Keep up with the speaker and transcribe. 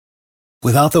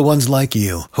Without the ones like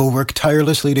you, who work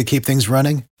tirelessly to keep things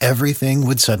running, everything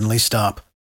would suddenly stop.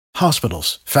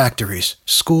 Hospitals, factories,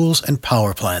 schools, and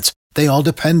power plants, they all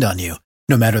depend on you.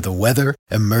 No matter the weather,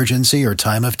 emergency, or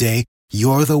time of day,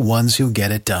 you're the ones who get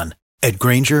it done. At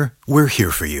Grainger, we're here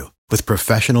for you with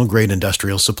professional-grade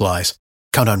industrial supplies.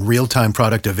 Count on real-time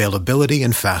product availability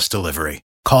and fast delivery.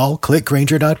 Call,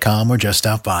 clickgrainger.com, or just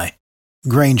stop by.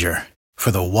 Grainger, for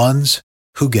the ones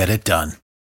who get it done.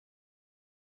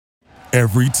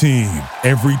 Every team,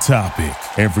 every topic,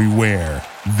 everywhere.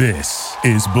 This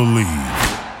is Believe.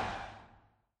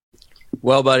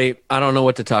 Well, buddy, I don't know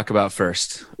what to talk about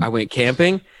first. I went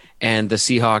camping, and the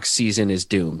Seahawks season is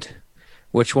doomed.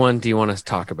 Which one do you want to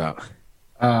talk about?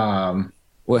 I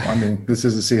mean, this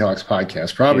is a Seahawks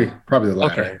podcast. Probably the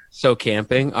latter. Okay, so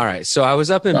camping. All right. So I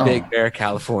was up in Big Bear,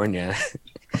 California,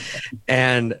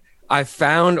 and I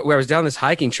found where I was down this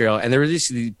hiking trail, and there were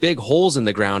these big holes in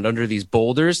the ground under these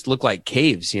boulders, look like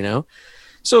caves, you know?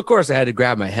 So, of course, I had to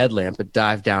grab my headlamp and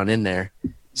dive down in there,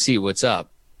 see what's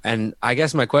up. And I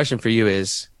guess my question for you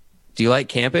is, do you like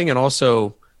camping? And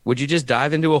also, would you just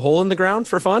dive into a hole in the ground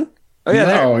for fun? Oh, yeah,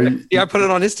 there. Yeah, I put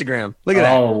it on Instagram. Look at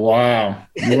that. Oh, wow.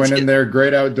 You went in there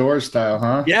great outdoors style,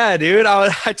 huh? Yeah, dude.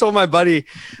 I told my buddy,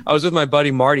 I was with my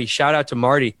buddy Marty. Shout out to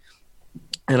Marty.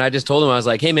 And I just told him, I was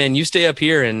like, hey, man, you stay up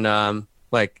here and,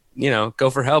 go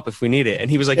for help if we need it. And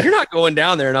he was like, you're not going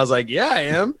down there. And I was like, yeah, I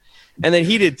am. And then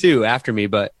he did, too, after me.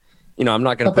 But, I'm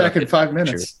not going to put back in 5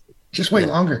 minutes. Just wait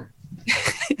longer.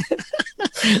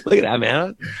 Look at that,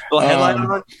 man. Little headlight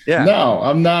on. Yeah. No,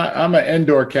 I'm not. I'm an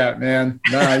indoor cat, man.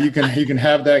 Nah, you can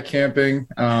have that camping.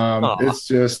 It's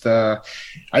just I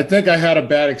think I had a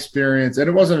bad experience, and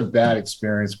it wasn't a bad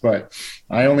experience, but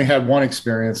I only had one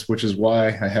experience, which is why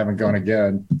I haven't gone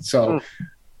again. So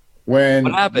what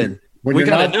happened? We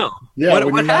gotta know. Yeah.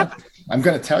 What happened? I'm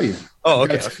gonna tell you. Oh,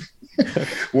 okay.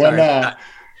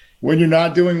 When you're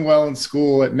not doing well in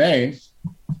school at Maine,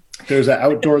 there's an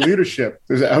outdoor leadership.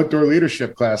 There's an outdoor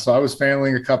leadership class. So I was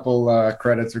failing a couple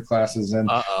credits or classes, and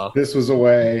this was a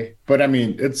way. But I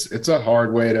mean, it's a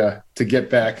hard way to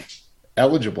get back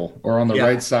eligible or on the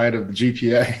right side of the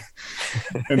GPA.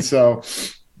 And so,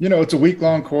 it's a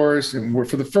week-long course, and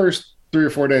for the first 3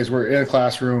 or 4 days, we're in a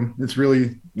classroom. It's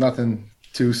really nothing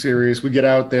too serious. We get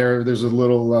out there. There's a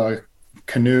little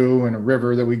canoe and a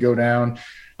river that we go down.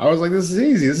 I was like, this is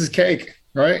easy. This is cake,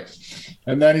 right?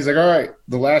 And then he's like, all right,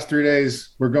 the last 3 days,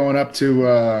 we're going up to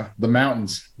the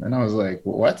mountains. And I was like,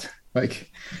 what?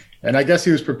 And I guess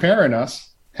he was preparing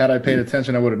us. Had I paid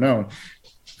attention, I would have known.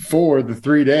 For the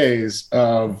 3 days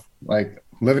of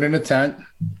living in a tent,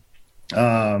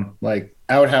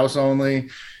 outhouse only.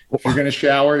 If you're going to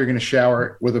shower, you're going to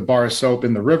shower with a bar of soap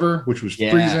in the river, which was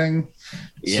freezing.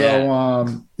 Yeah.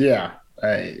 So,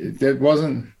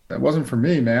 that wasn't for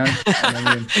me, man.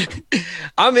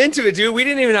 I'm into it, dude. We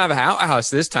didn't even have a house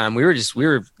this time.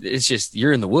 It's just,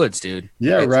 you're in the woods, dude.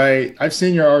 Yeah, right. I've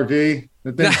seen your RV.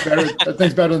 That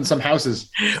thing's better than some houses.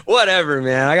 Whatever,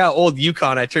 man. I got old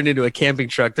Yukon. I turned into a camping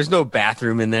truck. There's no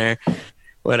bathroom in there.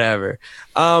 Whatever.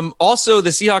 Also,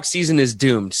 the Seahawks season is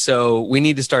doomed. So we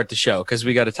need to start the show because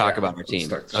we got to talk about our team.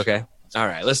 Okay. All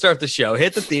right. Let's start the show.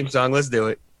 Hit the theme song. Let's do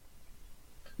it.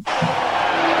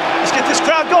 Let's get this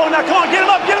crowd going now. Come on, get him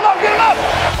up, get him up, get him up.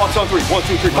 On 3. 1,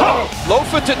 2, 3, go.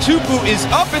 Lofa Tatupu is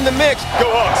up in the mix. Go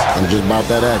Hawks. I'm just about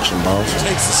that action, boss.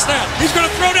 Takes the snap. He's going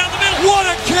to throw down the middle. What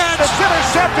a catch. It's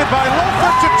intercepted by Lofa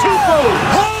Tatupu.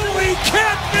 Holy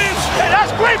catfish. Hey,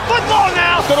 that's great football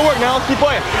now. It's going to work now. Let's keep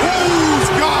playing. Who's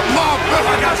got my back?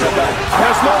 I got your back.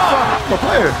 That's Lofa. The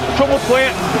player. Trouble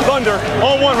plant. Thunder.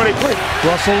 On 1, ready, 3.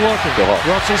 Russell looking. Go Hawks.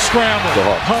 Russell scrambling. Go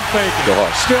Hawks. Pump faking. Go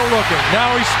Hawks. Still looking.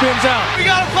 Now he spins out. We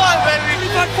got a fly, baby.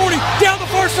 35-40. Down the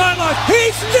far sideline.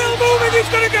 He's still moving. He's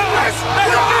going to go. Let's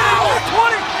go.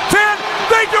 20, 10.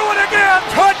 They do it again.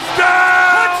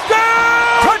 Touchdown.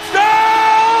 Touchdown.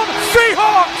 Touchdown.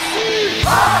 Seahawks.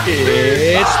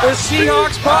 It's the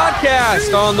Seahawks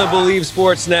podcast on the Believe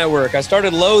Sports Network. I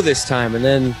started low this time and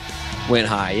then went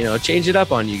high. Change it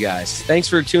up on you guys. Thanks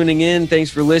for tuning in. Thanks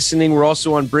for listening. We're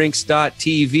also on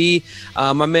Brinks.tv.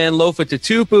 My man Lofa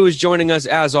Tatupu is joining us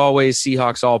as always.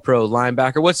 Seahawks All-Pro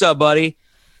linebacker. What's up, buddy?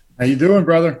 How you doing,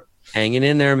 brother? Hanging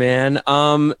in there, man.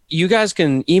 You guys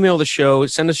can email the show,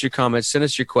 send us your comments, send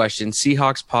us your questions,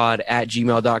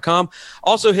 seahawkspod@gmail.com.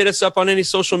 Also, hit us up on any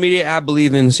social media at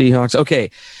Believe in Seahawks.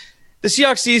 Okay, the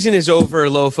Seahawks season is over,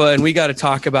 Lofa, and we got to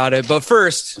talk about it. But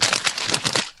first,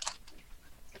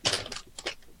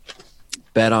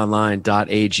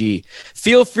 betonline.ag.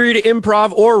 Feel free to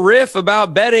improv or riff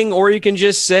about betting, or you can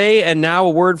just say, and now a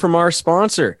word from our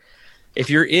sponsor. if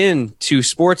you're into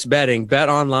sports betting, Bet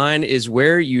Online is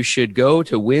where you should go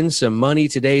to win some money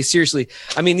today. Seriously,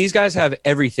 I mean, these guys have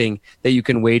everything that you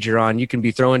can wager on. You can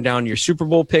be throwing down your Super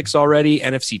Bowl picks already,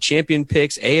 NFC champion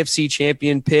picks, AFC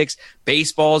champion picks,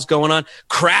 baseball's going on.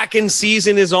 Kraken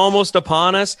season is almost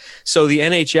upon us, so the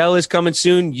NHL is coming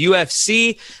soon.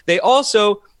 UFC. They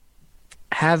also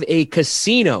have a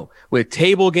casino with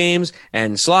table games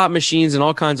and slot machines and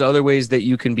all kinds of other ways that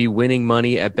you can be winning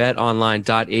money at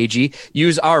betonline.ag.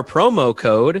 Use our promo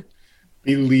code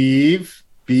BELIEVE,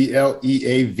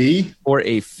 BLEAV, for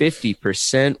a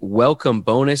 50% welcome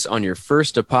bonus on your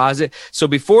first deposit. So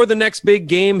before the next big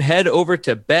game, head over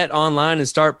to BetOnline and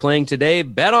start playing today.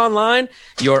 BetOnline,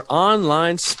 your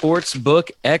online sports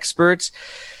book experts.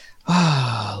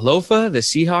 Lofa, the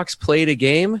Seahawks played a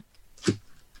game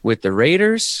with the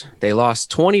Raiders. They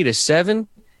lost 20-7.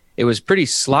 It was pretty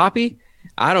sloppy.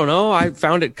 I don't know. I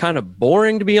found it kind of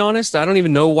boring, to be honest. I don't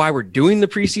even know why we're doing the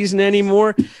preseason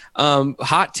anymore.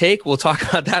 Hot take. We'll talk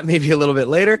about that maybe a little bit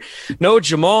later. No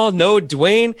Jamal, no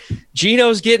Dwayne.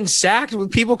 Gino's getting sacked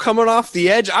with people coming off the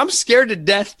edge. I'm scared to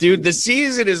death, dude. The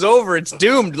season is over. It's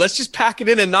doomed. Let's just pack it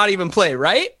in and not even play,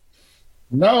 right?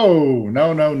 No.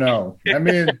 I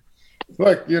mean,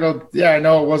 look, I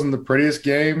know it wasn't the prettiest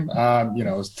game.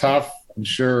 It was tough. I'm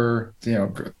sure,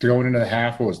 going into the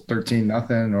half, it was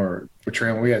 13-0 or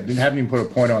trailing. Didn't even put a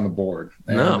point on the board.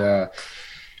 And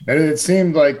it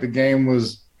seemed like the game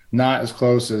was not as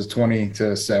close as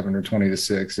 20-7 or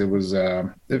 20-6. It was,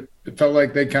 it felt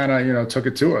like they kind of, took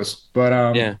it to us. But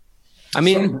I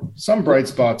mean, some bright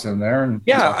spots in there. And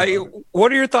what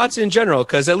are your thoughts in general?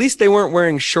 Because at least they weren't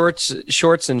wearing shorts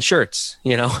and shirts,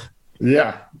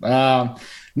 Yeah.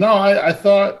 No, I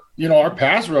thought, our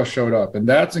pass rush showed up, and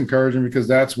that's encouraging because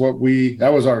that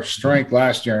was our strength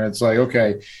last year. And it's like,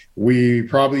 okay, we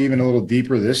probably even a little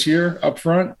deeper this year up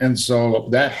front. And so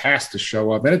that has to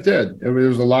show up. And it did. There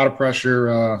was a lot of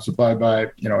pressure supplied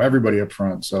by, everybody up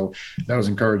front. So that was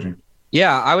encouraging.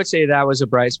 Yeah, I would say that was a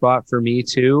bright spot for me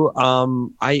too.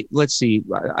 Let's see.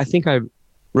 I think I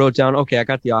wrote down, okay, I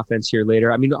got the offense here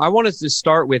later. I mean, I wanted to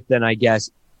start with then, I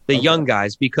guess, the young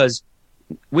guys, because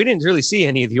we didn't really see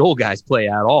any of the old guys play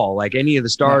at all. Like any of the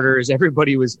starters,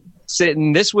 everybody was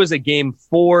sitting. This was a game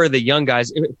for the young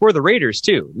guys, for the Raiders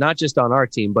too, not just on our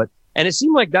team. And it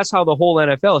seemed like that's how the whole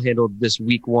NFL handled this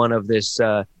week one of this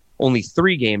only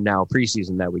 3-game now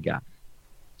preseason that we got.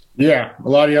 Yeah, a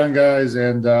lot of young guys,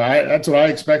 and that's what I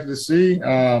expected to see.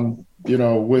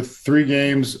 With 3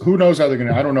 games, who knows how they're going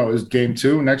to – I don't know. Is game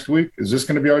 2 next week? Is this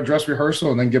going to be our dress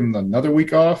rehearsal and then give them another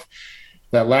week off?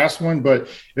 That last one, but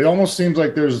it almost seems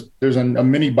like there's a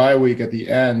mini bye week at the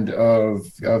end of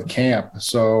camp.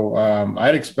 So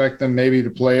I'd expect them maybe to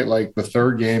play it like the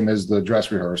 3rd game is the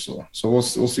dress rehearsal. So we'll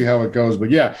see how it goes.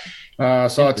 But yeah,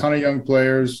 saw a ton of young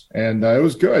players, and it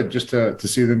was good just to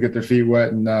see them get their feet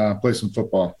wet and play some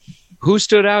football. Who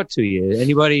stood out to you?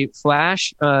 Anybody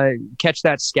flash? Catch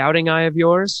that scouting eye of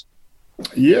yours?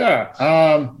 Yeah.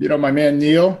 My man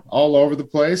Neil, all over the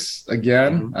place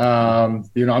again. I'm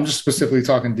just specifically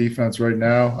talking defense right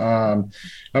now.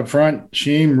 Up front,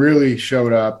 Sheem really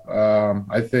showed up.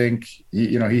 I think,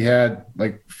 he had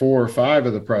like 4 or 5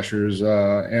 of the pressures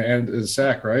and a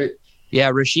sack, right?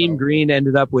 Yeah, Rasheem Green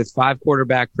ended up with 5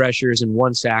 quarterback pressures and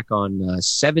 1 sack on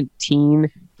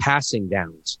 17 passing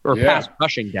downs or pass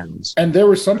rushing downs. And there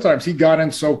were sometimes he got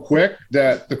in so quick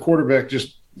that the quarterback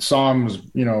just saw him was,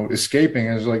 escaping.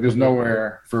 And it's like there's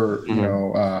nowhere for,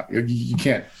 you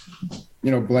can't,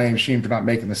 blame Sheem for not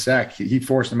making the sack. He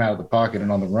forced him out of the pocket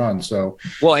and on the run. So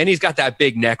and he's got that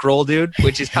big neck roll, dude,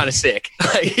 which is kind of sick.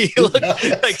 He looks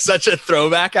like such a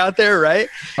throwback out there, right?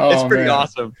 It's pretty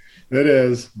awesome. It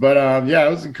is. But I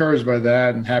was encouraged by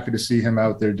that and happy to see him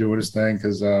out there doing his thing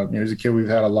because he's a kid we've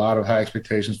had a lot of high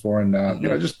expectations for, and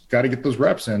just got to get those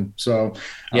reps in. So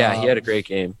he had a great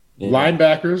game. Yeah.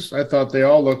 Linebackers, I thought they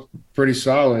all looked pretty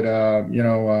solid.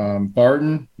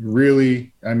 Barton,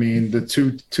 really,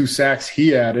 the two sacks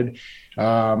he added.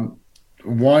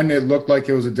 One, it looked like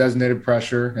it was a designated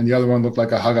pressure, and the other one looked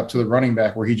like a hug up to the running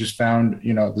back where he just found,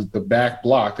 the back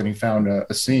blocked, and he found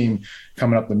a seam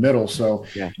coming up the middle. So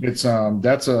it's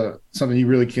that's something you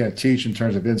really can't teach in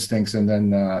terms of instincts. And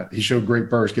then he showed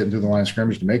great burst getting through the line of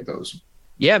scrimmage to make those.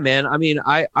 Yeah, man. I mean,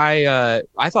 I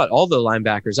thought all the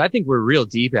linebackers, I think we're real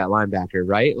deep at linebacker,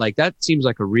 right? Like that seems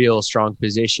like a real strong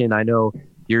position. I know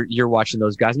you're watching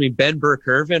those guys. I mean, Ben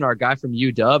Burke-Irvin, our guy from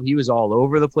UW, he was all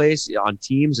over the place on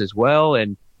teams as well.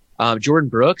 And Jordan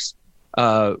Brooks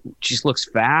just looks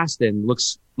fast and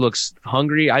looks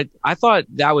hungry. I thought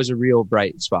that was a real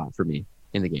bright spot for me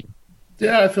in the game.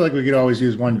 Yeah, I feel like we could always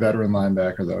use one veteran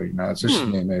linebacker, though. It's just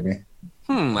me, maybe.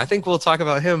 I think we'll talk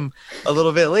about him a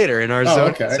little bit later in our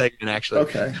zone segment, actually.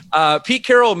 Okay. Pete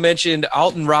Carroll mentioned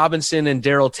Alton Robinson and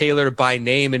Daryl Taylor by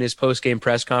name in his post-game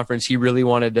press conference. He really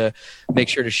wanted to make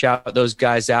sure to shout those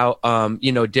guys out.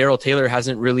 Daryl Taylor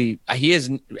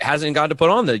hasn't got to put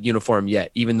on the uniform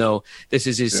yet, even though this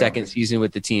is his second season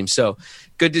with the team. So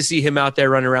good to see him out there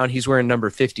running around. He's wearing number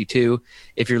 52.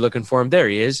 If you're looking for him, there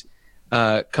he is.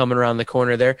 Coming around the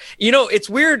corner there. It's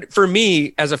weird for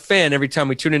me as a fan every time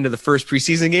we tune into the first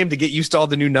preseason game to get used to all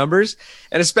the new numbers,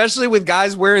 and especially with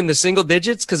guys wearing the single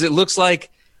digits, because it looks like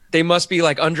they must be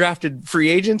like undrafted free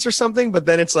agents or something, but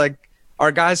then it's like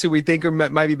our guys who we think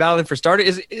might be battling for starter.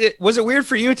 Was it weird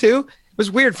for you too? It was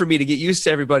weird for me to get used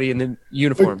to everybody in the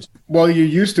uniforms. Well, you're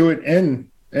used to it in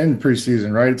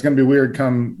preseason, right? It's going to be weird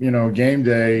come game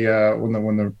day when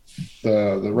the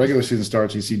regular season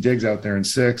starts. You see Diggs out there in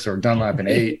 6 or Dunlap in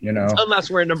 8.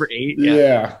 Dunlap's wearing number 8.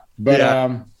 Yeah, but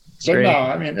no,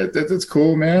 I mean it's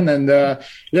cool, man. And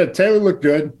Taylor looked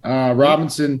good.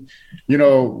 Robinson, we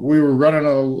were running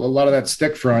a lot of that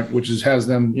stick front, which has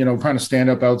them kind of stand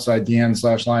up outside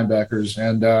DN/linebackers,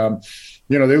 and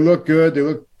they look good. They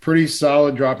look pretty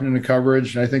solid dropping into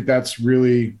coverage. And I think that's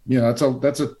really that's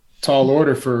a tall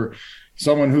order for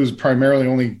someone who's primarily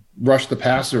only rushed the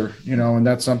passer, and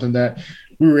that's something that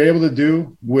we were able to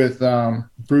do with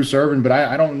Bruce Irvin. But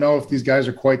I don't know if these guys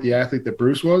are quite the athlete that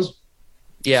Bruce was.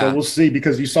 Yeah. So we'll see,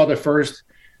 because you saw the first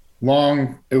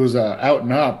long, it was out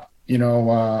and up,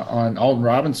 on Alton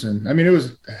Robinson. I mean, it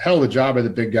was a hell of a job by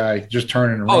the big guy just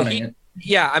turning and running it.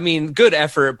 Yeah, I mean, good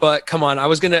effort, but come on.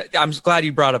 I'm glad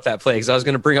you brought up that play, because I was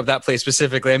going to bring up that play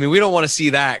specifically. I mean, we don't want to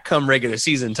see that come regular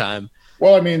season time.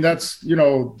 Well, I mean, that's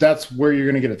where you're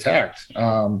going to get attacked.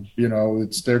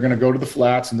 They're going to go to the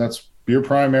flats, and that's your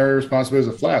primary responsibility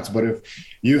is the flats. But if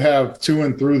you have to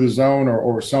and through the zone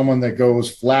or someone that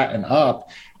goes flat and up,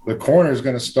 the corner is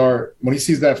going to start, when he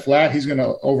sees that flat, he's going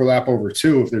to overlap over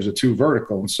 2 if there's a 2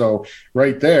 vertical. And so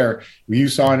right there, you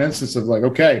saw an instance of like,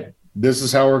 okay, this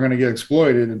is how we're going to get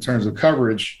exploited in terms of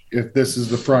coverage if this is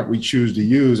the front we choose to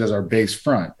use as our base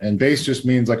front. And base just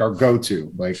means like our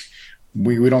go-to, like,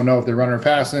 we don't know if they're running or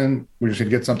passing. We just should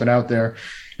get something out there,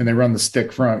 and they run the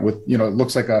stick front with, it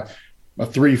looks like a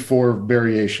 3-4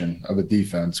 variation of a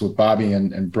defense with Bobby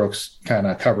and Brooks kind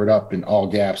of covered up in all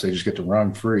gaps. They just get to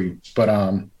run free.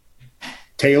 But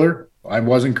Taylor, I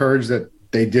was encouraged that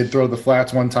they did throw the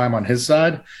flats one time on his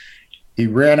side. He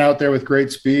ran out there with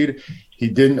great speed. He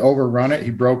didn't overrun it.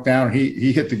 He broke down.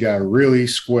 He hit the guy really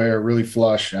square, really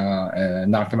flush, and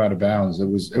knocked him out of bounds. It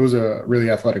was a really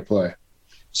athletic play.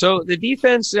 So the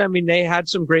defense, I mean, they had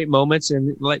some great moments,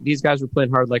 and these guys were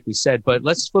playing hard, like we said. But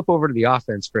let's flip over to the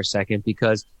offense for a second,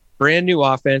 because brand new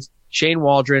offense, Shane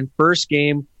Waldron, first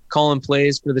game calling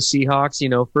plays for the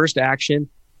Seahawks, first action.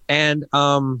 And,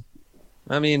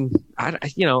 I mean,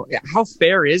 how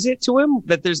fair is it to him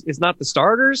that it's not the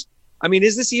starters? I mean,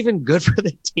 is this even good for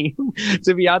the team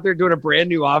to be out there doing a brand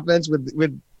new offense with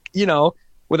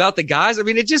without the guys? I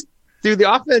mean, the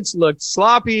offense looked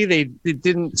sloppy. It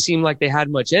didn't seem like they had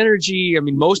much energy. I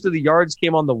mean, most of the yards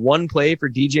came on the one play for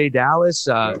DJ Dallas.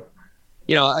 Let's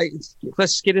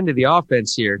get into the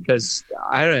offense here, because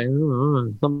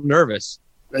I'm nervous.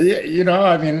 Yeah,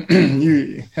 I mean,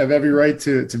 you have every right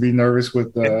to be nervous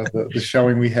with the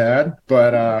showing we had,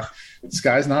 but the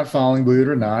sky's not falling, believe it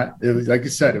or not. It was, like you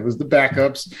said, it was the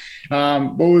backups.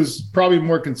 What was probably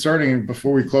more concerning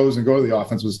before we close and go to the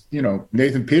offense was,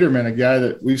 Nathan Peterman, a guy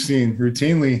that we've seen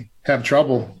routinely have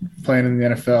trouble playing in the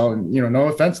NFL. And, no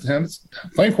offense to him,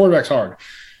 playing quarterback's hard.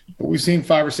 But we've seen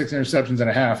 5 or 6 interceptions and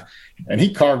a half, and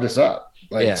he carved us up.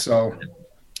 So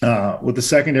with the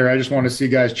secondary, I just want to see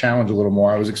guys challenge a little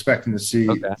more. I was expecting to see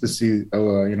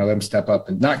them step up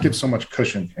and not give so much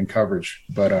cushion and coverage.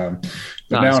 But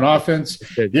now on offense,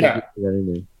 I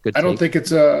don't think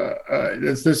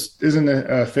this isn't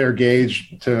a fair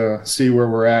gauge to see where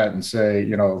we're at and say,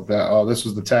 this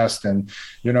was the test. And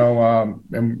I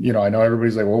know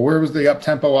everybody's like, well, where was the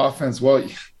up-tempo offense? Well,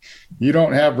 you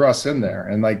don't have Russ in there.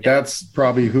 And that's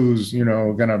probably who's,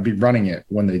 going to be running it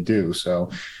when they do. So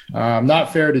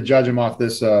not fair to judge him off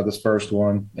this first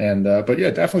one. And, but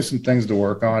yeah, definitely some things to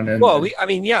work on. And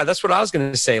that's what I was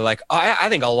going to say. Like, I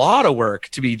think a lot of work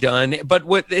to be done, but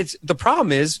the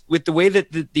problem is with the way that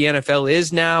the NFL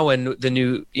is now, and the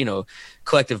new,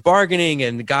 collective bargaining,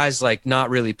 and the guys not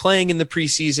really playing in the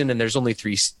preseason, and there's only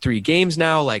three games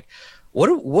now. Like, what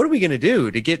are we going to do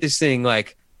to get this thing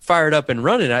fired up and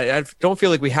running? I don't feel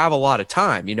like we have a lot of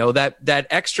time.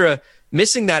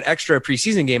 Missing that extra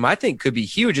preseason game, I think, could be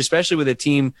huge, especially with a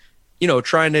team,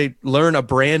 trying to learn a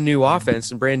brand new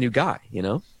offense and brand new guy,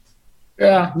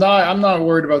 Yeah, no, I'm not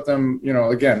worried about them.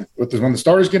 Again, when the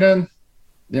starters get in,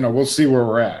 we'll see where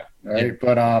we're at. Right.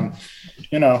 Yeah.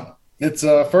 But, it's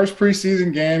a first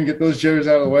preseason game. Get those jitters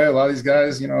out of the way. A lot of these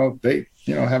guys, they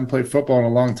haven't played football in a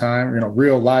long time,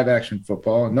 real live action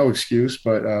football. No excuse,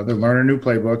 but they're learning a new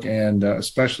playbook. And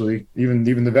especially even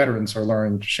the veterans are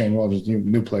learning Shane Waldron's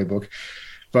new playbook.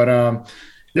 But,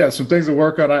 some things to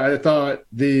work on. I thought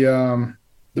the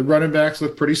running backs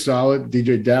looked pretty solid.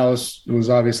 DJ Dallas was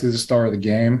obviously the star of the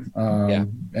game.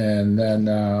 And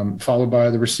then followed by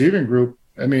the receiving group.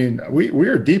 I mean, we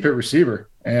are deep at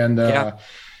receiver. And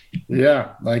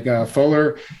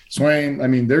Fuller, Swain. I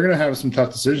mean, they're going to have some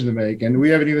tough decisions to make, and we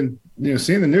haven't even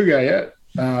seen the new guy yet.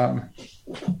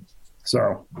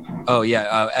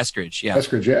 Eskridge.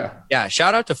 Yeah.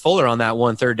 Shout out to Fuller on that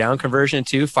 1 3rd down conversion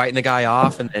too, fighting the guy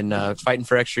off and fighting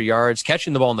for extra yards,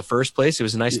 catching the ball in the first place. It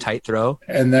was a nice tight throw,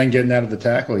 and then getting out of the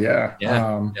tackle.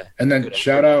 And then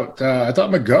shout out. I thought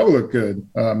Magoo looked good.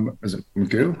 Was it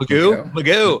Magoo?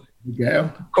 Magoo.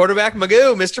 Quarterback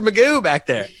Magoo, Mr. Magoo back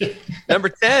there. Number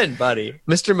 10, buddy.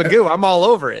 Mr. Magoo, I'm all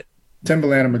over it.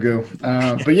 Timberland and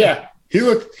Magoo. But yeah, he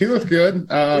looked good.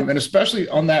 And especially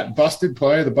on that busted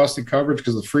play, the busted coverage,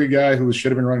 because the free guy who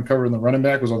should have been running cover in the running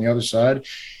back was on the other side.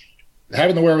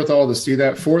 Having the wherewithal to see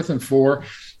that 4th and 4,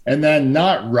 and then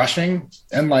not rushing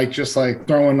and just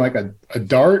throwing a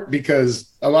dart,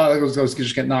 because a lot of those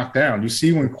just get knocked down. You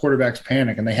see when quarterbacks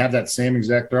panic and they have that same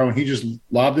exact throw, and he just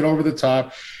lobbed it over the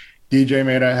top. DJ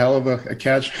made a hell of a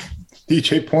catch.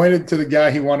 DJ pointed to the guy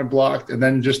he wanted blocked and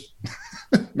then just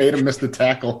made him miss the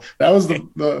tackle. That was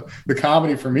the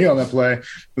comedy for me on that play.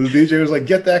 The DJ was like,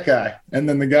 "Get that guy," and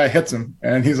then the guy hits him,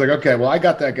 and he's like, "Okay, well, I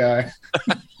got that guy.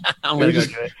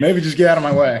 maybe just get out of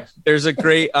my way." There's a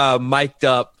great mic'd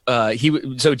up. So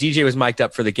DJ was mic'd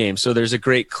up for the game. So there's a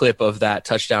great clip of that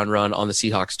touchdown run on the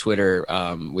Seahawks Twitter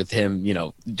with him,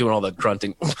 doing all the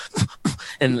grunting.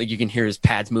 And you can hear his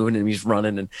pads moving and he's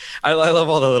running. And I love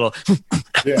all the little,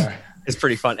 it's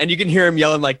pretty fun. And you can hear him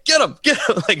yelling get him,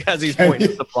 like as he's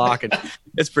pointing at the block. And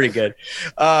it's pretty good.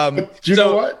 Do you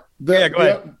know what? Go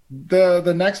ahead.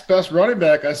 The next best running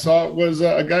back I saw was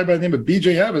a guy by the name of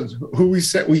BJ Evans, who we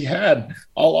said we had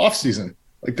all offseason.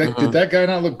 Did that guy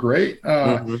not look great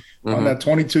on that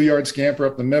 22-yard scamper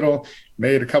up the middle?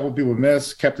 Made a couple people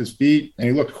miss, kept his feet, and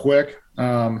he looked quick.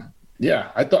 I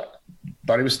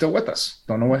thought he was still with us.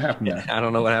 Don't know what happened there. I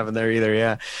don't know what happened there either.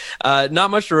 Yeah.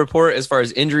 Not much to report as far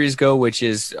as injuries go, which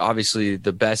is obviously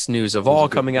the best news of all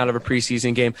coming out of a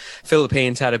preseason game. Philip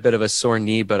Haynes had a bit of a sore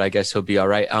knee, but I guess he'll be all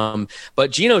right. But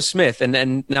Geno Smith,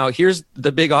 and now here's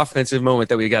the big offensive moment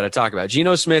that we got to talk about.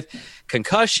 Geno Smith,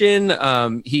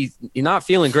 concussion. He's not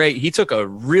feeling great. He took a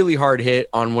really hard hit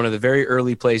on one of the very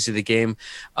early plays of the game.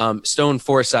 Stone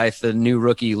Forsythe, the new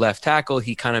rookie left tackle,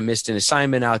 he kind of missed an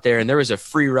assignment out there, and there was a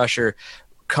free rusher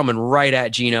coming right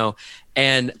at Geno.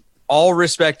 And all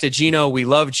respect to Geno, we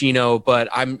love Geno, but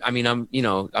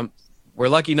we're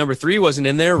lucky number 3 wasn't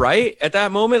in there, right? At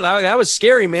that moment, that was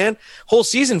scary, man. Whole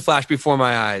season flashed before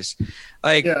my eyes.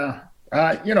 But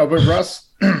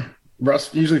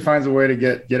Russ usually finds a way to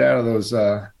get out of those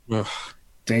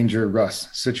danger Russ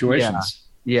situations.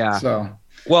 Yeah. So.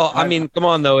 Well, come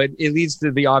on, though. It leads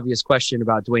to the obvious question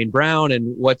about Dwayne Brown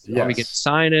and are we going to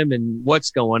sign him and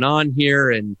what's going on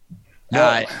here. And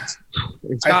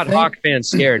it's got Hawk fans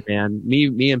scared, man.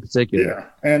 Me in particular. Yeah.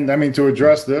 And to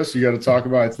address this, you got to talk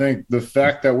about, I think, the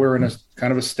fact that we're in a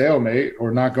kind of a stalemate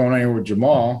or not going anywhere with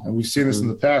Jamal. And we've seen this in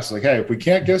the past. Hey, if we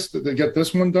can't get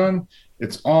this one done,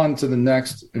 it's on to the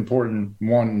next important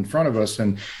one in front of us.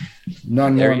 And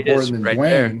none more important than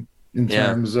Dwayne in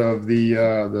terms of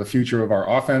the future of our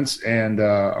offense and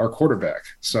our quarterback.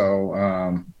 So,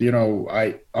 I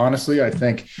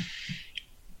think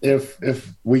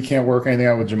if we can't work anything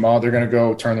out with Jamal, they're going to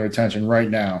go turn their attention right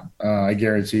now. I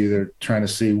guarantee you they're trying to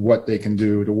see what they can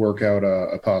do to work out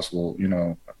a possible,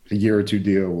 a year or two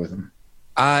deal with him.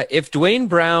 If Dwayne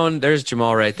Brown, there's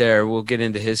Jamal right there. We'll get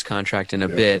into his contract in a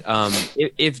bit.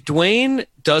 If Dwayne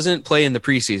doesn't play in the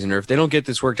preseason, or if they don't get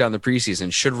this worked out in the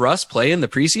preseason, should Russ play in the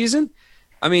preseason?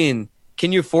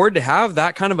 Can you afford to have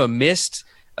that kind of a missed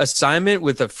assignment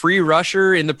with a free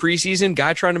rusher in the preseason,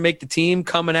 guy trying to make the team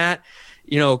coming at,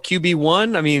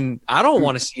 QB1? I don't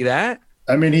want to see that.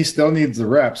 He still needs the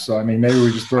reps. So, maybe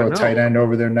we just throw a tight end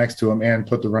over there next to him and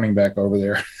put the running back over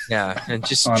there. Yeah, and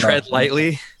just tread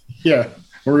lightly. Yeah,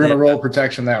 we're going to roll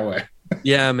protection that way.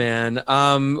 Yeah, man.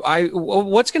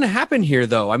 What's going to happen here,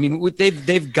 though?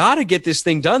 They've got to get this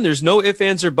thing done. There's no ifs,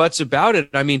 ands, or buts about it.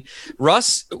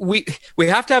 Russ, we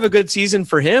have to have a good season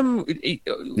for him.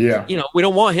 Yeah. We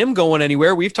don't want him going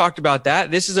anywhere. We've talked about that.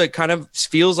 This is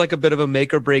feels like a bit of a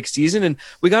make or break season, and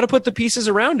we got to put the pieces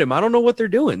around him. I don't know what they're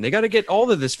doing. They got to get all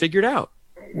of this figured out.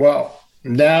 Well,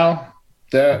 now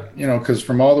that, because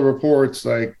from all the reports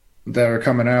like that are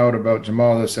coming out about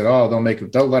Jamal, they said,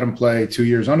 they'll let him play 2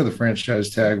 years under the franchise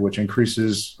tag, which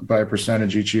increases by a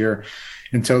percentage each year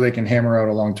until they can hammer out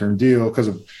a long-term deal because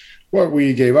of what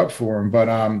we gave up for him. But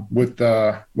with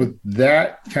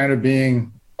that kind of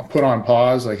being put on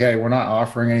pause, like, hey, we're not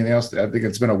offering anything else. I think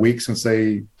it's been a week since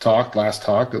they last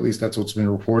talked. At least that's what's been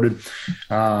reported.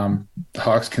 The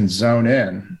Hawks can zone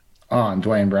in on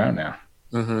Dwayne Brown now.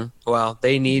 Mm-hmm. Well,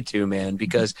 they need to, man,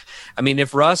 because, I mean,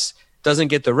 if Russ doesn't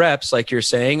get the reps, like you're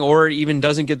saying, or even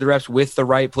doesn't get the reps with the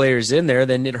right players in there,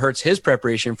 then it hurts his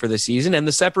preparation for the season, and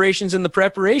the separation's in the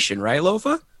preparation, right,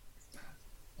 Lofa?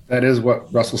 That is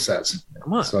what Russell says.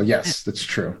 Come on. So, yes, that's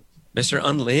true. Mr.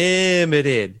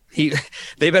 Unlimited.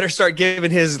 They better start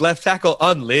giving his left tackle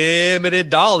unlimited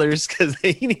dollars because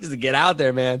he needs to get out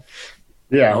there, man.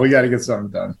 Yeah, we got to get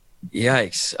something done.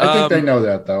 Yikes. I think they know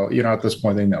that, though. At this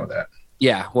point, they know that.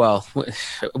 Yeah, well,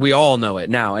 we all know it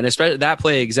now, and especially that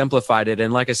play exemplified it.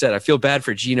 And like I said, I feel bad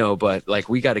for Gino, but like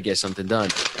we got to get something done.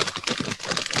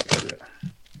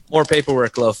 More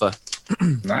paperwork, Lofa.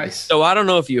 Nice. So I don't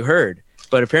know if you heard,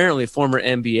 but apparently former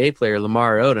NBA player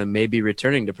Lamar Odom may be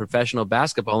returning to professional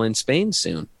basketball in Spain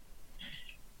soon.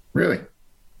 Really?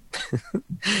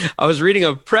 I was reading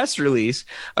a press release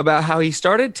about how he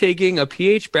started taking a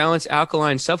pH balanced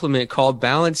alkaline supplement called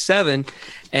Balance 7,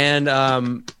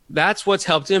 and that's what's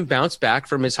helped him bounce back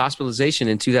from his hospitalization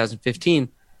in 2015.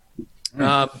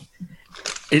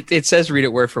 It says read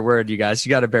it word for word, you guys. You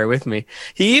got to bear with me.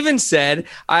 He even said,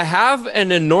 I have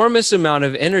an enormous amount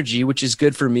of energy, which is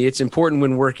good for me. It's important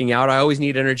when working out. I always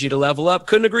need energy to level up.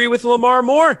 Couldn't agree with Lamar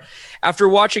more. After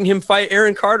watching him fight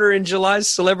Aaron Carter in July's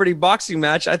celebrity boxing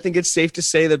match, I think it's safe to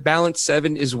say that Balance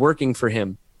 7 is working for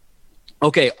him.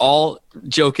 Okay, all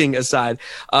joking aside,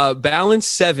 Balance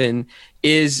 7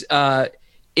 is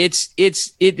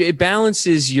it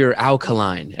balances your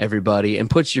alkaline, everybody, and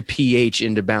puts your pH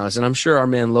into balance. And I'm sure our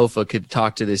man Lofa could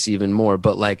talk to this even more,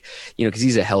 but because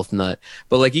he's a health nut,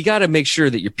 but you got to make sure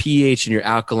that your pH and your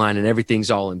alkaline and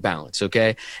everything's all in balance.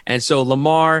 Okay. And so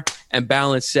Lamar and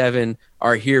Balance 7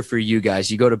 are here for you guys.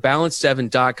 You go to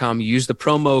balance7.com, you use the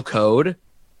promo code.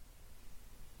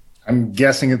 I'm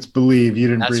guessing it's Believe. You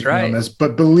didn't brief me right on this,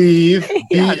 but Believe,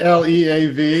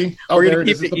 BLEAV. We're going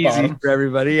to keep it easy for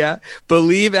everybody. Yeah.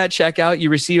 Believe at checkout. You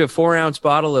receive a 4-ounce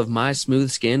bottle of My Smooth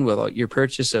Skin with your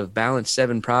purchase of Balance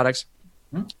 7 products.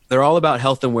 They're all about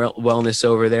health and wellness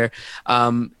over there.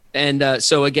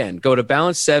 So again, go to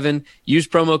Balance 7, use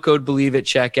promo code Believe at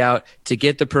checkout to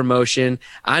get the promotion.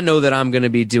 I know that I'm going to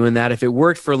be doing that. If it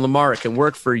worked for Lamar, it can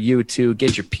work for you too.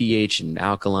 Get your pH and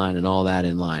alkaline and all that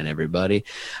in line, everybody.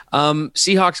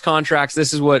 Seahawks contracts.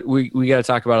 This is what we got to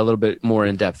talk about a little bit more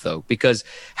in depth though, because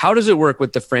how does it work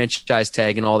with the franchise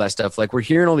tag and all that stuff? Like we're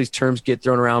hearing all these terms get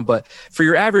thrown around, but for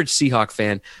your average Seahawk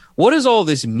fan, what does all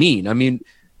this mean? I mean,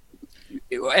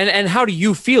 and how do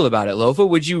you feel about it, Lofa?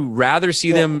 Would you rather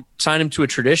see them sign him to a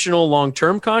traditional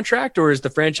long-term contract, or is the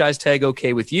franchise tag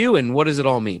okay with you? And what does it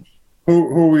all mean? Who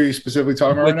are we specifically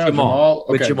talking about right now? Jamal.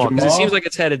 With Jamal. Because it seems like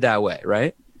it's headed that way,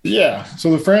 right? Yeah.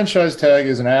 So the franchise tag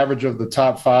is an average of the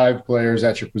top 5 players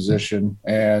at your position,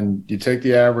 and you take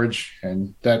the average,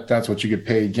 and that's what you get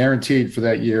paid, guaranteed for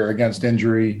that year against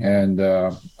injury and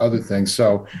other things.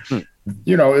 So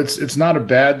it's not a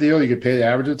bad deal. You get paid the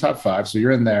average of the top 5, so you're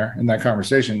in there in that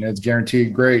conversation. It's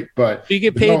guaranteed, great, but you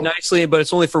get paid nicely, but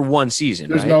it's only for one season.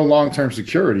 There's no long-term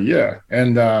security, yeah.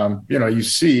 And you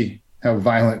see how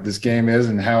violent this game is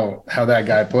and how that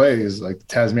guy plays, like the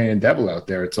Tasmanian devil out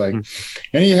there. It's like,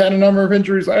 and he had a number of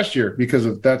injuries last year because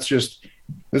of that's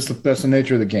the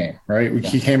nature of the game, right?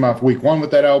 He came off week 1 with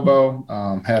that elbow,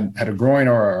 had a groin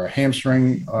or a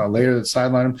hamstring later that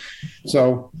sidelined him,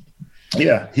 so.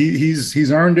 Yeah,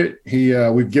 he's earned it.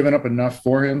 We've given up enough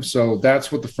for him, so that's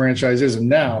what the franchise is. And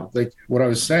now, like what I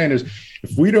was saying is,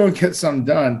 if we don't get something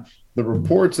done, the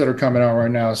reports that are coming out right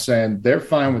now saying they're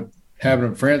fine with having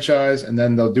a franchise, and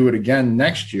then they'll do it again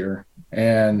next year.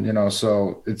 And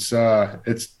so it's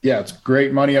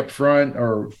great money up front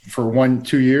or for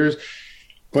 1-2 years,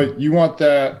 but you want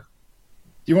that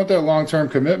long-term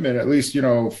commitment, at least 4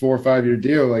 or 5 year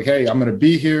deal. Like, hey, I'm going to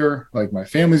be here. Like my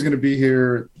family's going to be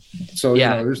here. So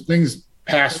there's things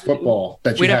past football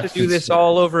that we'd have to do this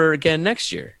all over again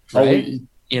next year. Right?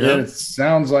 It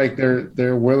sounds like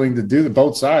they're willing to do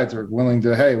both sides are willing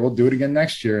to. Hey, we'll do it again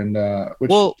next year. And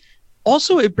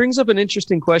also it brings up an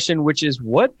interesting question, which is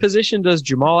what position does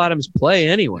Jamal Adams play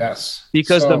anyway? Yes,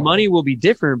 because the money will be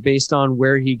different based on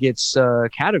where he gets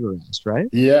categorized, right?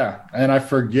 Yeah, and I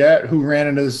forget who ran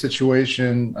into the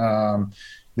situation.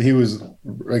 he was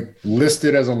like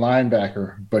listed as a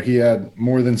linebacker, but he had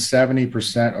more than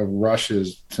 70% of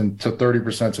rushes to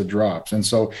 30% of drops. And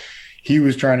so he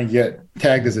was trying to get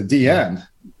tagged as a D end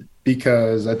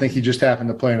because I think he just happened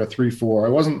to play in a 3-4.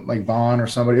 It wasn't like Vaughn or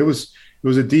somebody. It was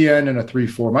a D end and a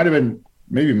 3-4. Might have been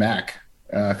maybe Mac.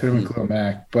 Could have been Khalil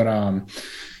Mack. But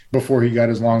before he got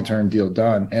his long-term deal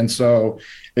done. And so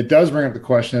it does bring up the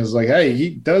question is like, hey,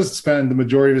 he does spend the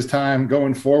majority of his time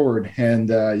going forward. And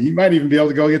you might even be able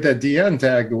to go get that DN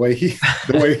tag the way he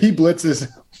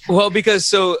blitzes. Well, because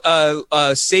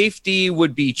safety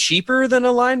would be cheaper than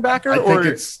a linebacker? I think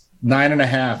it's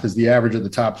 9.5 is the average of the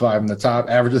top 5. And the top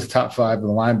average of the top 5 of the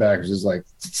linebackers is like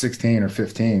 16 or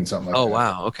 15, something like that. Oh,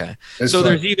 wow. Okay. So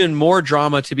there's even more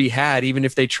drama to be had, even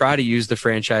if they try to use the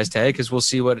franchise tag, because we'll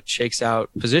see what it shakes out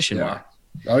position-wise.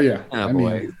 Oh, yeah. Oh,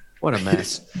 boy. What a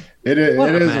mess. It is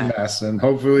a mess. And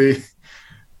hopefully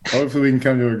we can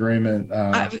come to agreement.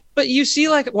 But you see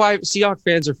like why Seahawks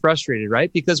fans are frustrated,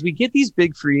 right? Because we get these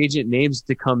big free agent names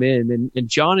to come in, and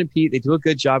John and Pete, they do a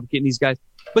good job of getting these guys.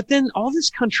 But then all this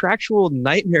contractual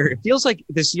nightmare, it feels like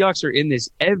the Seahawks are in this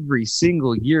every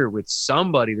single year with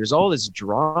somebody. There's all this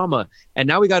drama. And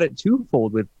now we got it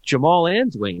twofold with Jamal and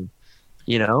Dwayne.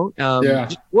 You know,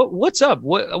 what's up?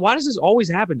 Why does this always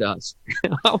happen to us?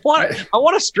 I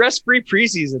want a stress-free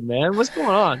preseason, man. What's going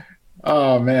on?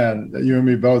 Oh man, you and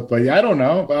me both. But yeah, I don't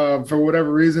know for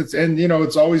whatever reason.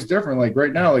 It's always different. Like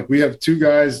right now, like we have two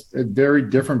guys at very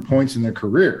different points in their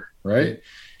career, right?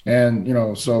 And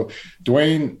so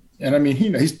Dwayne, and I mean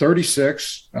he's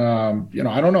 36. I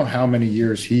don't know how many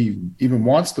years he even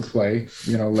wants to play,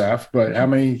 left, but how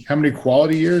many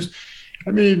quality years?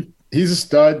 I mean, he's a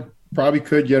stud. Probably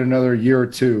could get another year or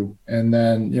two. And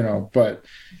then, but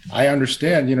I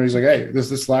understand, he's like, hey,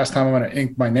 this last time I'm going to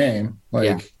ink my name.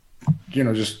 Like,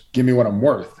 just give me what I'm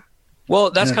worth.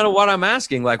 Well, that's kind of what I'm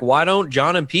asking. Like, why don't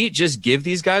John and Pete just give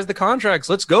these guys the contracts?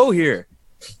 Let's go here.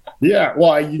 Yeah.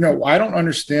 Well, I don't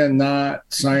understand not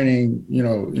signing,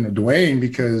 Dwayne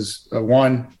because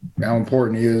one, how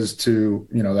important he is to,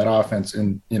 that offense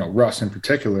and, Russ in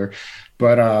particular.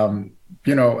 But,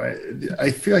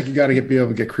 I feel like you got to be able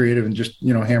to get creative and just,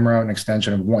 hammer out an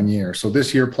extension of 1 year. So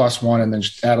this year plus one, and then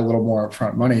just add a little more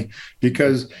upfront money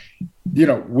because,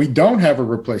 we don't have a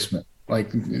replacement.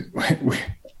 Like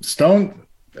Stone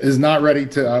is not ready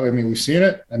to, we've seen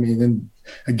it. And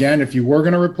again, if you were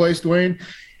going to replace Dwayne,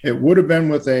 it would have been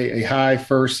with a high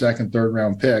first, second, third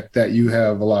round pick that you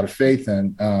have a lot of faith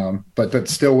in. But that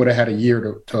still would have had a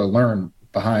year to learn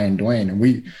behind Dwayne, and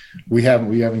we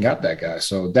haven't got that guy.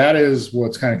 So that is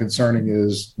what's kind of concerning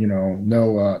is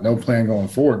no plan going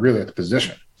forward really at the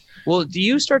position. Well, do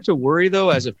you start to worry though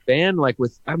as a fan, like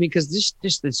because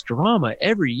this drama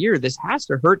every year, this has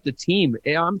to hurt the team.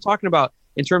 I'm talking about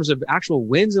in terms of actual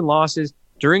wins and losses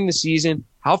during the season,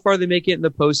 how far they make it in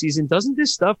the postseason. Doesn't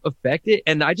this stuff affect it?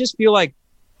 And I just feel like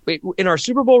in our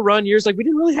Super Bowl run years, like we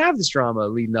didn't really have this drama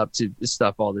leading up to this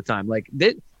stuff all the time. Like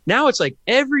that. Now it's like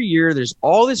every year there's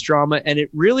all this drama, and it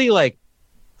really, like,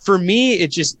 for me,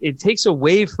 it takes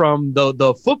away from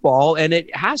the football, and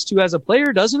it has to as a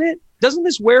player, doesn't it? Doesn't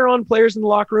this wear on players in the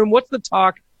locker room? What's the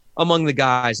talk among the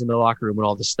guys in the locker room when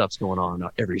all this stuff's going on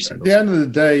every single day? At the end of the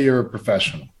day, you're a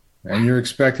professional, and you're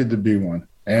expected to be one.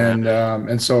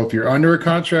 And so if you're under a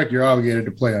contract, you're obligated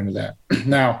to play under that.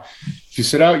 Now, if you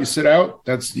sit out, you sit out.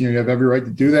 That's, you have every right to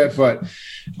do that. But,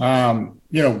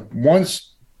 once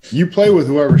you play with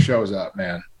whoever shows up,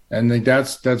 man. And I think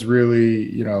that's really,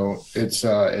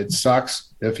 it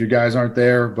sucks if your guys aren't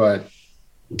there, but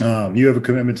you have a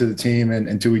commitment to the team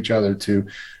and to each other to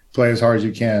play as hard as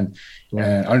you can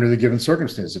and under the given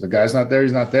circumstances. If a guy's not there,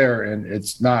 he's not there. And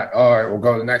it's not, all right, we'll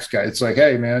go to the next guy. It's like,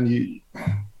 hey, man,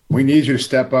 we need you to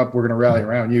step up. We're going to rally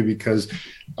around you because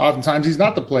oftentimes he's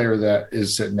not the player that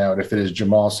is sitting out. If it is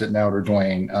Jamal sitting out or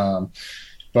Dwayne,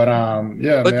 But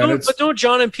don't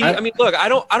John and Pete. Look, I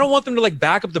don't want them to like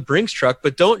back up the Brinks truck,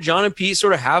 but don't John and Pete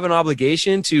sort of have an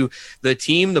obligation to the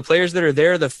team, the players that are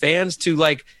there, the fans to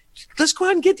like, let's go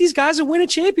out and get these guys and win a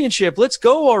championship. Let's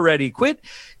go already. Quit,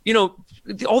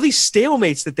 all these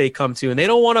stalemates that they come to and they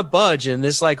don't want to budge. And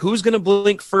this like, who's going to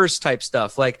blink first type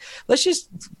stuff. Like, let's just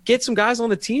get some guys on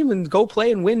the team and go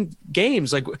play and win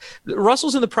games. Like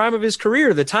Russell's in the prime of his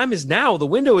career. The time is now. The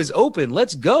window is open.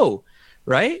 Let's go.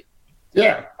 Right.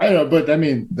 Yeah, I know, but I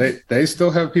mean, they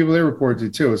still have people they report to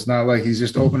too. It's not like he's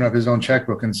just opening up his own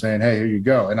checkbook and saying, "Hey, here you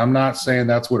go." And I'm not saying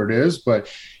that's what it is, but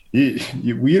I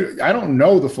don't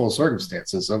know the full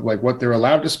circumstances of like what they're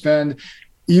allowed to spend,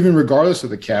 even regardless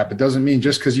of the cap. It doesn't mean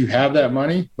just because you have that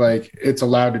money, like it's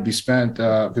allowed to be spent.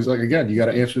 Because like again, you got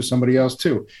to answer to somebody else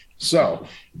too. So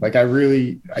like I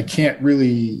can't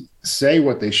really say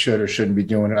what they should or shouldn't be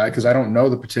doing, because I don't know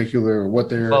the particular what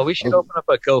they're. Well, we should open up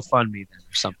a GoFundMe then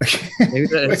or something. Maybe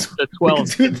the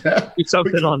 12 do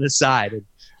something on the side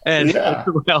and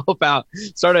help out.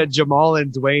 Start a Jamal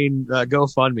and Dwayne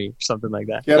GoFundMe or something like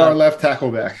that. Get our left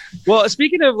tackle back. Well,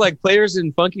 speaking of like players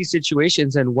in funky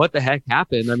situations and what the heck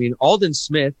happened, I mean, Aldon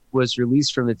Smith was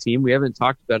released from the team. We haven't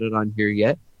talked about it on here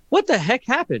yet. What the heck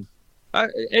happened?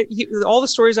 All the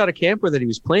stories out of camp were that he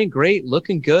was playing great,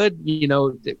 looking good,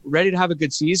 ready to have a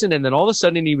good season. And then all of a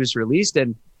sudden he was released.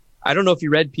 And I don't know if you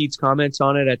read Pete's comments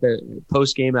on it at the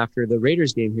post game after the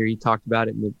Raiders game here. He talked about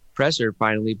it in the presser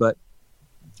finally, but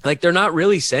like, they're not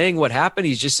really saying what happened.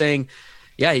 He's just saying,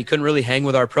 yeah, he couldn't really hang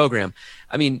with our program.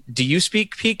 I mean, do you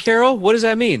speak Pete Carroll? What does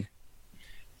that mean?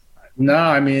 No,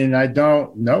 I mean, I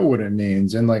don't know what it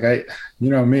means. And like, I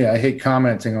hate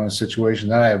commenting on a situation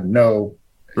that I have no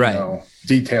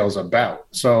details about.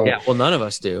 So yeah, well, none of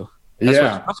us do. That's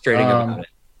what's frustrating about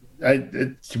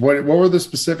it. What were the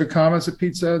specific comments that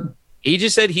Pete said? He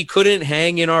just said he couldn't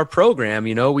hang in our program.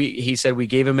 He said we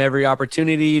gave him every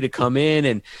opportunity to come in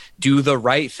and do the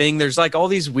right thing. There's like all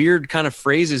these weird kind of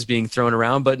phrases being thrown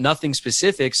around, but nothing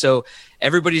specific. So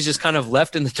everybody's just kind of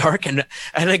left in the dark. And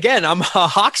again, I'm a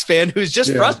Hawks fan who's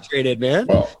just frustrated, man.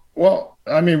 Well,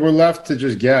 I mean, we're left to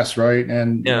just guess, right?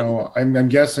 And I'm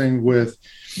guessing with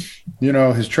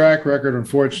his track record,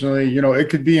 unfortunately, it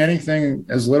could be anything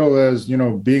as little as,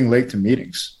 being late to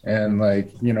meetings and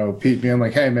like, Pete being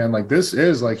like, hey man, like this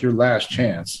is like your last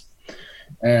chance.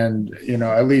 And,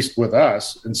 at least with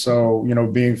us. And so,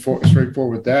 being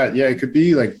straightforward with that. Yeah, it could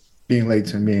be like being late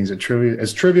to meetings,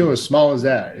 as trivial, as small as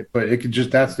that, but it could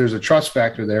just, there's a trust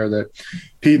factor there that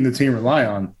Pete and the team rely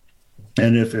on.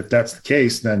 And if that's the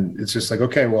case, then it's just like,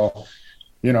 okay, well,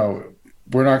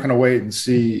 we're not going to wait and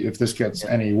see if this gets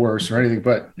any worse or anything.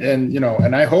 But,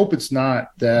 and I hope it's not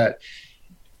that,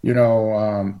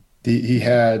 he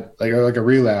had like a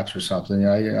relapse or something.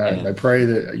 I pray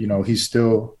that, he's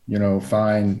still,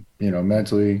 fine,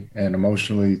 mentally and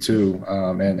emotionally too,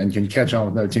 and can catch on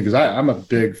with another team. Because I'm a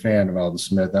big fan of Aldon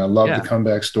Smith. And I love the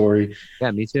comeback story.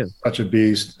 Yeah, me too. Such a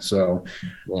beast. So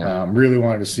really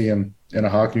wanted to see him in a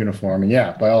Hawk uniform.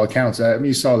 And by all accounts,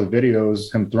 you saw the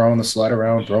videos, him throwing the sled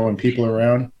around, throwing people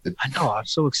around. I know. I'm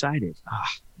so excited.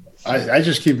 I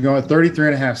just keep going.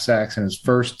 33.5 sacks in his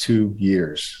first 2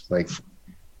 years. Like,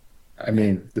 I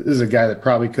mean, this is a guy that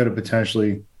probably could have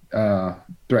potentially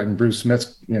threatened Bruce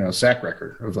Smith's, sack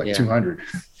record of 200.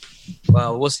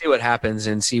 Well, we'll see what happens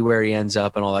and see where he ends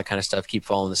up and all that kind of stuff. Keep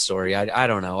following the story. I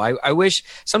don't know. I wish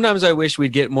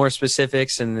we'd get more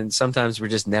specifics, and then sometimes we're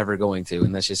just never going to,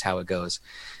 and that's just how it goes.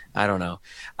 I don't know.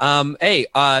 Hey,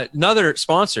 another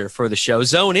sponsor for the show,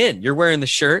 Zone In. You're wearing the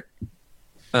shirt.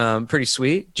 Pretty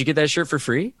sweet. Did you get that shirt for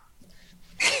free?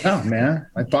 Oh man,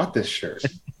 I bought this shirt.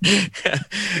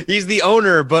 He's the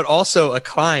owner, but also a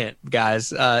client,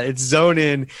 guys. It's Zone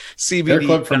In CBD. Hair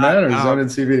Club for Men or Zone In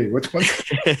CBD? Which one?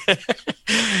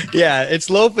 Yeah, it's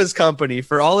Lofa's company.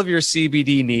 For all of your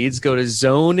CBD needs, go to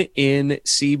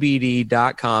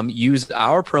zoneincbd.com. Use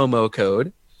our promo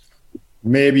code.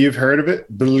 Maybe you've heard of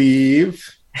it. Believe.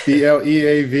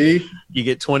 BLEAV. You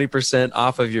get 20%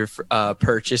 off of your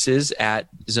purchases at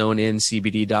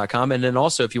zoneincbd.com. And then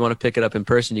also, if you want to pick it up in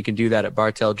person, you can do that at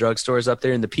Bartell Drugstores up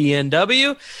there in the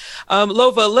PNW.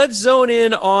 Lofa, let's zone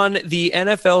in on the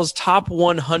NFL's top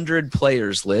 100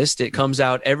 players list. It comes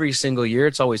out every single year.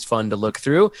 It's always fun to look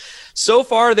through. So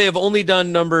far, they have only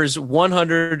done numbers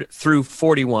 100 through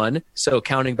 41, so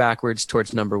counting backwards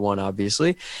towards number 1,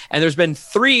 obviously. And there's been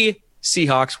 3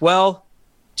 Seahawks,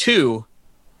 2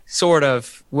 sort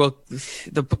of. Well,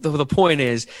 the point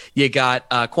is you got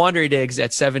Quandre Diggs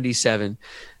at 77,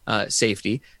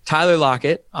 safety. Tyler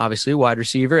Lockett, obviously wide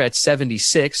receiver, at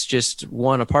 76, just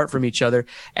one apart from each other.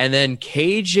 And then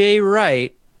KJ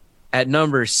Wright at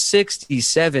number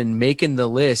 67, making the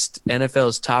list,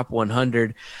 NFL's top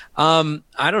 100. I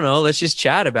don't know. Let's just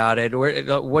chat about it.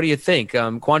 What do you think?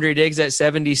 Quandre Diggs at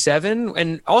 77?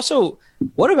 And also,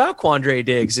 what about Quandre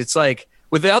Diggs? It's like,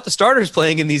 without the starters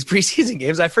playing in these preseason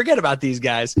games, I forget about these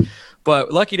guys.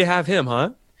 But lucky to have him,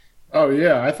 huh? Oh,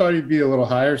 yeah. I thought he'd be a little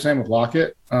higher. Same with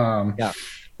Lockett. But,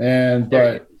 I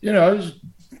was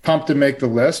pumped to make the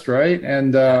list, right?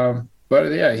 And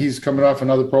but, yeah, he's coming off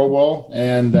another Pro Bowl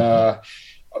and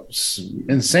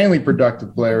insanely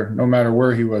productive player no matter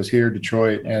where he was here,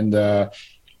 Detroit. And,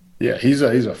 he's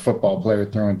a football player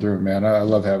through and through, man. I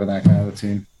love having that kind of a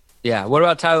team. Yeah. What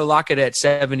about Tyler Lockett at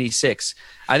 76?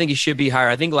 I think he should be higher.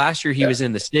 I think last year he was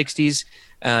in the 60s.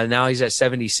 Now he's at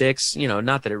 76.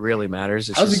 Not that it really matters.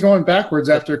 How's he going backwards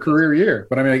after a career year?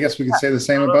 But, I guess we could say the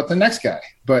same about the next guy.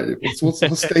 But we'll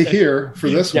stay here for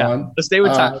this one. Let's stay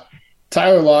with Tyler.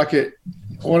 Tyler Lockett,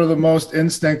 one of the most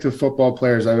instinctive football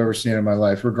players I've ever seen in my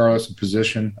life, regardless of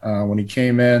position. When he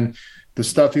came in, the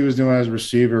stuff he was doing as a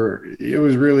receiver, it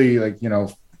was really like,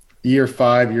 year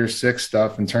 5, year 6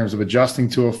 stuff in terms of adjusting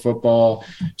to a football,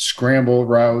 scramble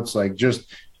routes, like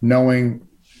just knowing,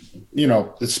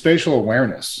 the spatial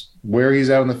awareness, where he's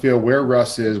out on the field, where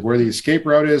Russ is, where the escape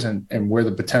route is, and where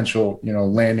the potential,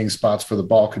 landing spots for the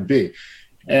ball could be.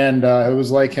 And it was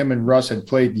like him and Russ had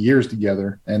played years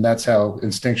together, and that's how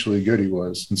instinctually good he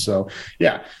was. And so,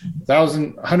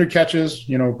 100 catches,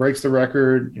 breaks the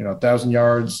record, 1,000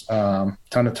 yards, ton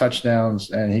of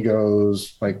touchdowns, and he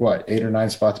goes 8 or 9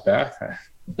 spots back.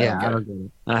 I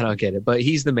don't get it, but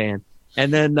he's the man.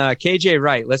 And then KJ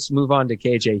Wright, let's move on to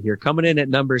KJ here. Coming in at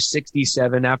number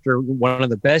 67 after one of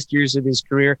the best years of his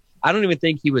career. I don't even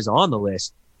think he was on the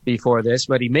list before this,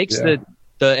 but he makes the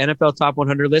NFL Top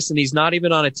 100 list, and he's not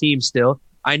even on a team still.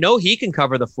 I know he can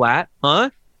cover the flat, huh?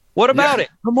 What about it?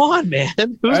 Come on, man.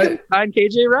 Who's going to find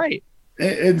KJ Wright?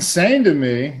 Insane to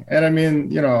me. And I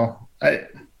mean,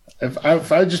 if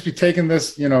I'd just be taking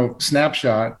this,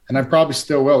 snapshot, and I probably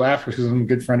still will after because I'm a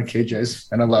good friend of KJ's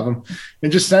and I love him,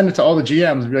 and just send it to all the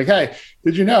GMs and be like, hey,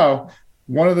 did you know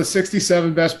one of the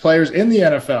 67 best players in the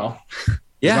NFL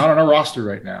is not on our roster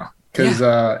right now? Because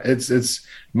it's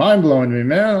mind-blowing to me,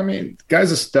 man. I mean, the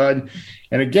guy's a stud.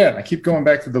 And again, I keep going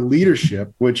back to the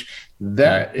leadership, which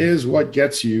that is what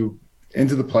gets you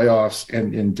into the playoffs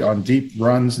and on deep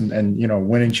runs and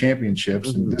winning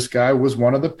championships. Mm-hmm. And this guy was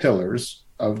one of the pillars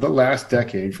of the last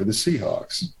decade for the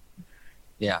Seahawks.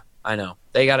 Yeah, I know.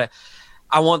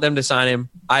 I want them to sign him.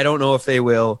 I don't know if they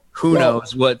will. Who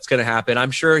knows what's going to happen?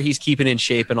 I'm sure he's keeping in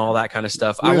shape and all that kind of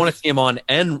stuff. I want to see him on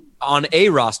a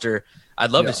roster.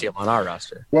 I'd love to see him on our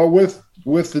roster. Well,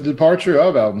 with the departure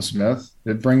of Alvin Smith,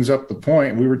 it brings up the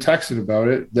point. We were texted about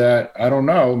it that, I don't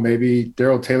know, maybe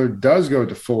Darrell Taylor does go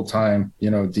to full-time,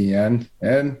 DN,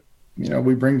 and,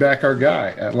 we bring back our guy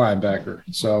at linebacker.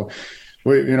 So,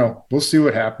 we'll see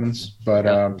what happens.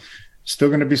 But still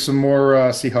going to be some more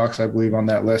Seahawks, I believe, on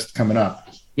that list coming up.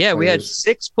 Yeah, we had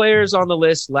 6 players on the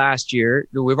list last year.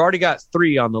 We've already got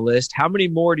 3 on the list. How many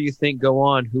more do you think go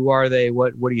on? Who are they?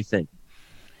 What do you think?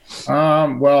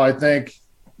 Well, I think,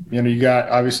 you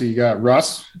got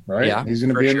Russ, right? Yeah, he's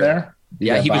going to be in there.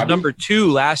 He was number 2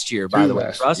 last year, by the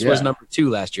way. Russ was number 2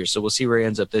 last year, so we'll see where he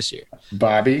ends up this year.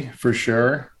 Bobby, for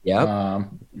sure. Yeah.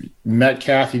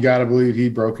 Metcalf, you got to believe he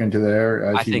broke into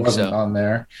there. I think wasn't so. on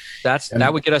there.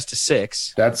 That would get us to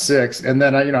 6. That's 6. And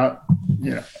then,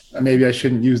 maybe I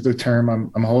shouldn't use the term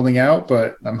I'm holding out,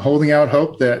 but I'm holding out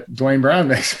hope that Dwayne Brown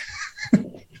makes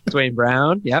it. Dwayne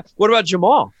Brown, yeah. What about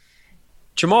Jamal?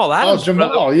 Jamal Adams, one of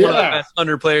the best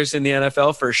 100 players in the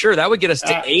NFL for sure. That would get us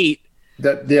to 8.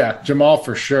 Jamal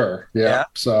for sure. Yeah.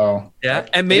 So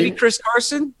and maybe 8. Chris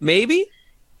Carson, maybe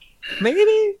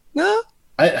no.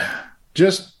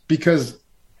 Just because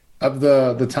of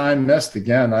the time missed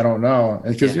again. I don't know,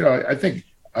 because I think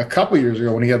a couple years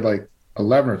ago when he had 11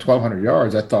 or 1,200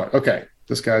 yards, I thought, okay,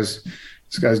 this guy's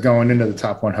going into the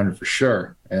top 100 for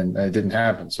sure, and it didn't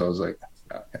happen. So I was like,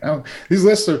 these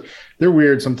lists they're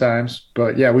weird sometimes,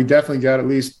 but we definitely got at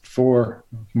least 4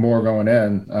 more going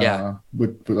in.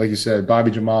 With like you said,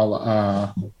 Bobby,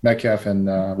 Jamal, Metcalf, and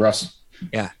Russ.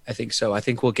 Yeah, I think so. I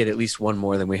think we'll get at least 1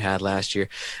 more than we had last year.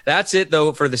 That's it,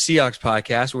 though, for the Seahawks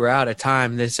podcast. We're out of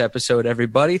time this episode,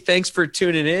 everybody. Thanks for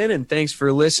tuning in, and thanks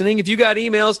for listening. If you got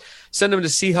emails, send them to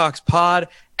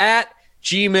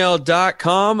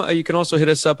SeahawksPod@gmail.com. You can also hit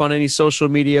us up on any social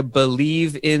media.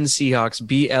 Believe in Seahawks,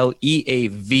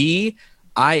 BLEAVIN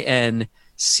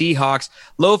Seahawks.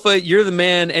 Lofa, you're the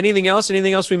man. Anything else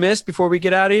we missed before we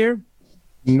get out of here?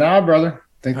 Nah, brother.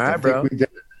 All right, bro. We did it.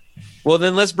 Well,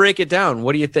 then let's break it down.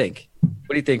 What do you think?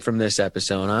 What do you think from this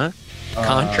episode, huh?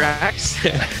 Contracts,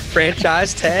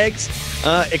 franchise tags,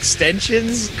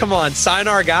 extensions. Come on, sign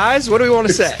our guys. What do we want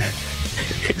to say?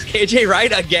 KJ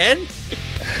Wright again?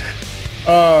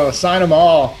 Oh, sign them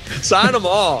all. Sign them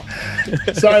all.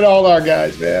 Sign all our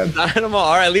guys, man. Sign them all.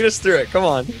 All right, lead us through it. Come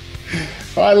on.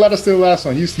 All right, let us do the last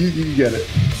one. You get it.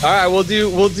 All right,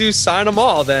 we'll do sign them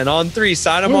all then on 3.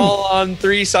 Sign them all on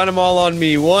 3. Sign them all on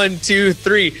me. 1, 2,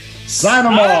 3. Sign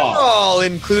them all,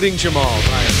 including Jamal. All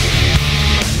right.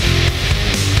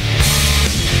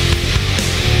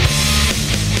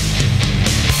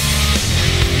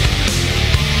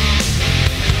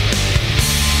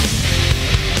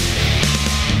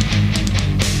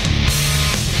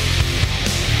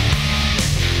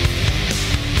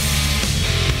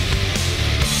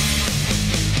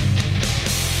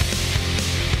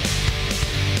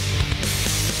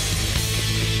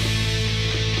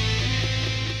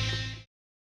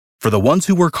 For the ones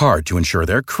who work hard to ensure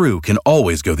their crew can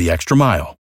always go the extra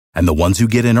mile, and the ones who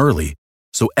get in early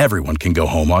so everyone can go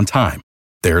home on time,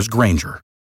 there's Grainger,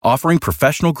 offering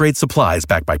professional-grade supplies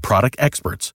backed by product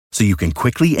experts so you can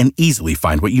quickly and easily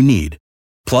find what you need.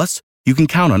 Plus, you can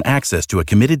count on access to a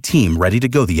committed team ready to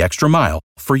go the extra mile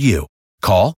for you.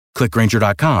 Call, click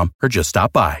Grainger.com, or just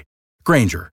stop by.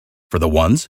 Grainger, for the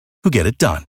ones who get it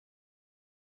done.